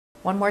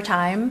one more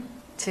time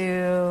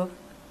to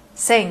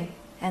sing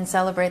and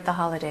celebrate the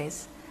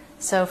holidays.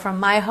 So from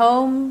my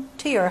home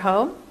to your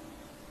home,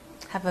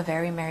 have a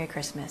very Merry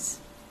Christmas.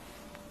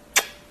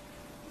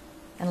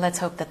 And let's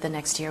hope that the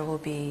next year will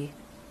be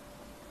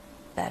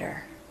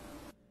better.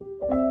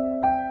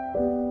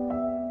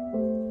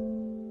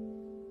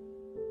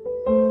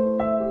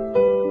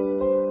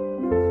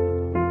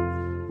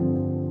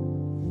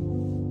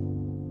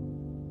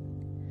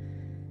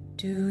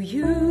 Do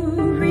you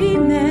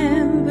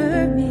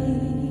remember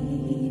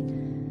me?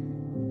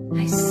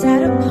 I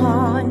sat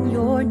upon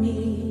your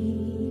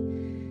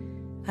knee.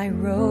 I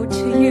wrote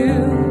to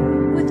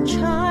you with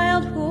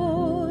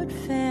childhood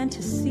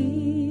fantasies.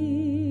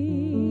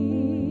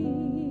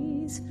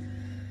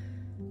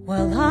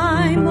 Well,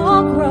 I'm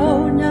all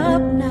grown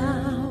up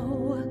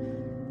now.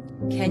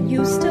 Can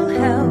you still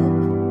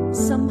help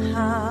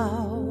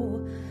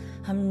somehow?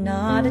 I'm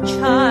not a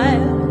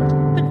child,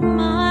 but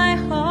my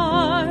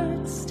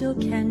heart still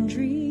can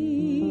dream.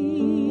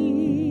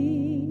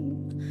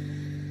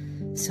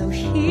 So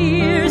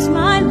here's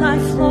my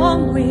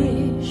lifelong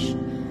wish,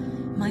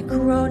 my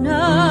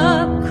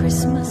grown-up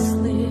Christmas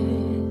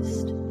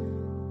list.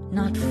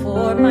 Not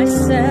for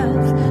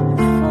myself,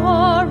 but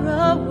for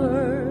a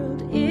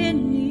world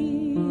in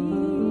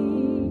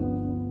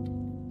need.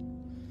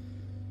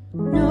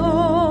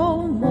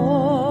 No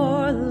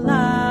more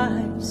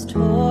lives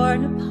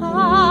torn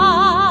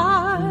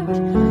apart,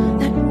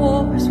 that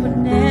wars would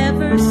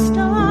never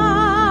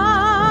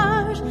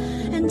start,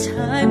 and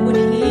time would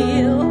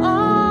heal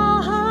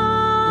our hearts.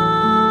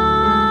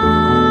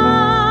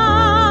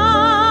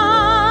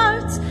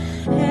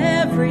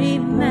 Every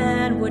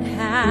man would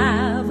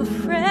have a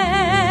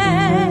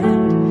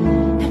friend,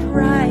 and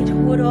right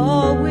would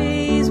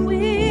always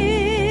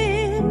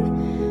win,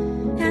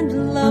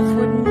 and love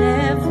would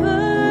never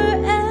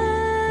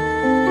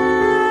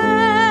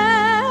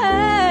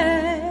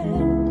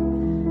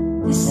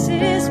end. This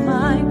is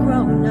my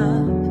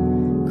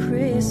grown-up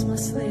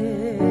Christmas list.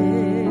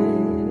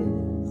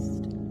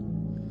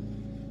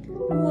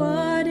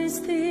 What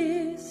is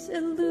this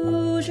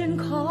illusion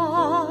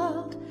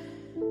called?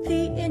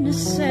 The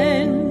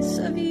innocence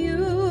of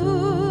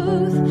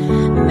youth.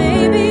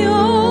 Maybe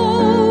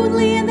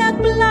only in that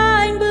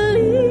blind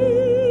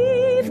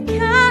belief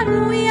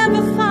can we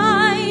ever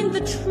find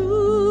the truth.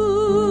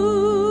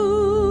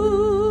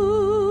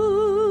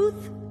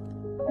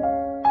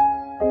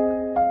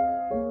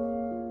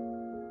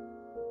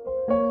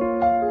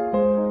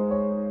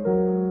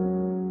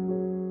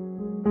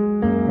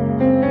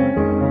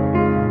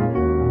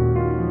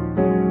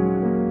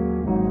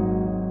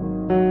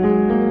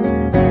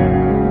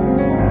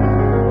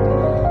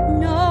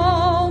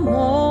 No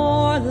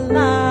more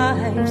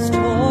lives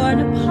torn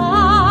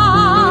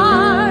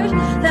apart,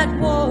 that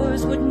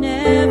wars would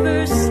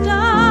never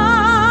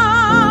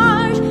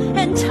start,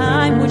 and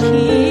time would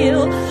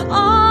heal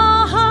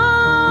our hearts.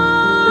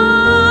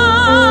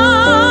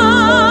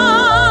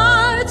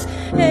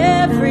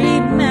 Every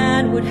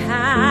man would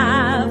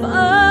have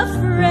a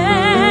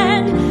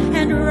friend,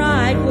 and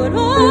right would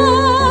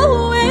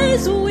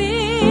always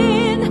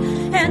win,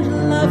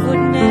 and love would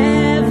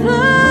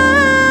never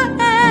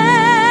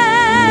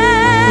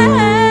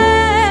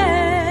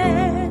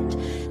end.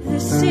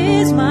 This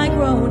is my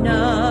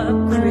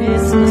grown-up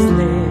Christmas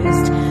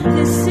list.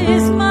 This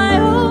is my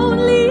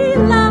only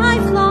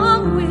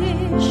lifelong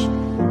wish.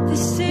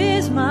 This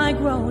is my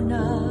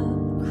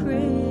grown-up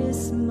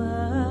Christmas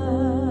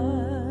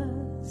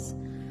list.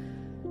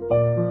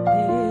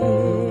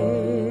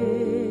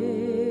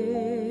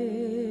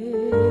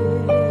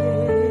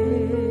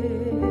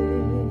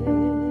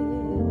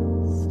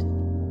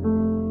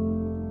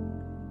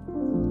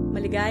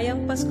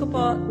 Maligayang Pasko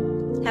po.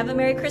 Have a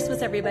Merry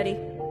Christmas, everybody.